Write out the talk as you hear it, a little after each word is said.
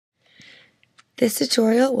This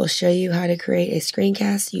tutorial will show you how to create a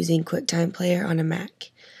screencast using QuickTime Player on a Mac.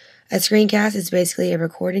 A screencast is basically a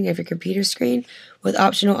recording of your computer screen with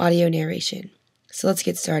optional audio narration. So let's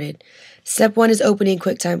get started. Step 1 is opening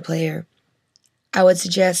QuickTime Player. I would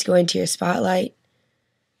suggest going to your Spotlight,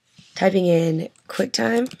 typing in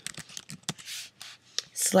QuickTime,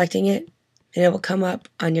 selecting it, and it will come up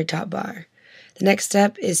on your top bar. The next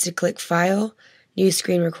step is to click File, New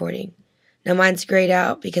Screen Recording. Now mine's grayed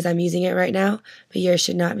out because I'm using it right now, but yours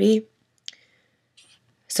should not be.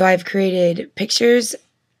 So I've created pictures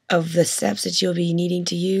of the steps that you'll be needing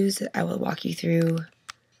to use that I will walk you through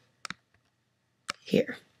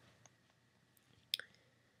here.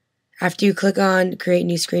 After you click on Create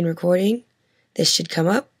New Screen Recording, this should come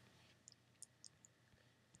up.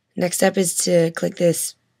 Next step is to click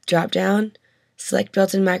this drop down, select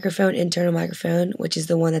built-in microphone, internal microphone, which is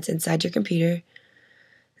the one that's inside your computer.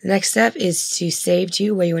 The next step is to save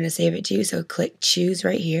to where you want to save it to, so click Choose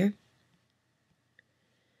right here.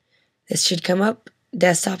 This should come up.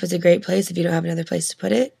 Desktop is a great place if you don't have another place to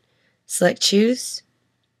put it. Select Choose.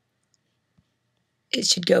 It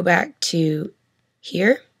should go back to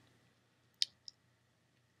here.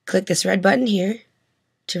 Click this red button here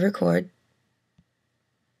to record.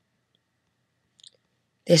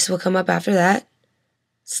 This will come up after that.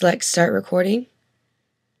 Select Start Recording,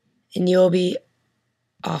 and you'll be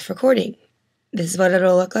off recording. This is what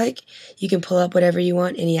it'll look like. You can pull up whatever you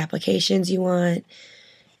want, any applications you want,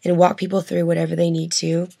 and walk people through whatever they need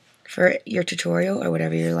to for your tutorial or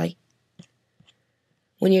whatever you're like.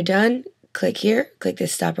 When you're done, click here, click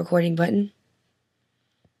this Stop Recording button,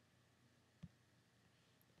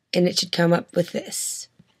 and it should come up with this.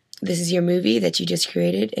 This is your movie that you just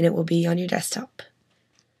created, and it will be on your desktop.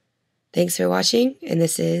 Thanks for watching, and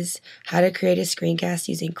this is how to create a screencast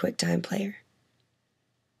using QuickTime Player.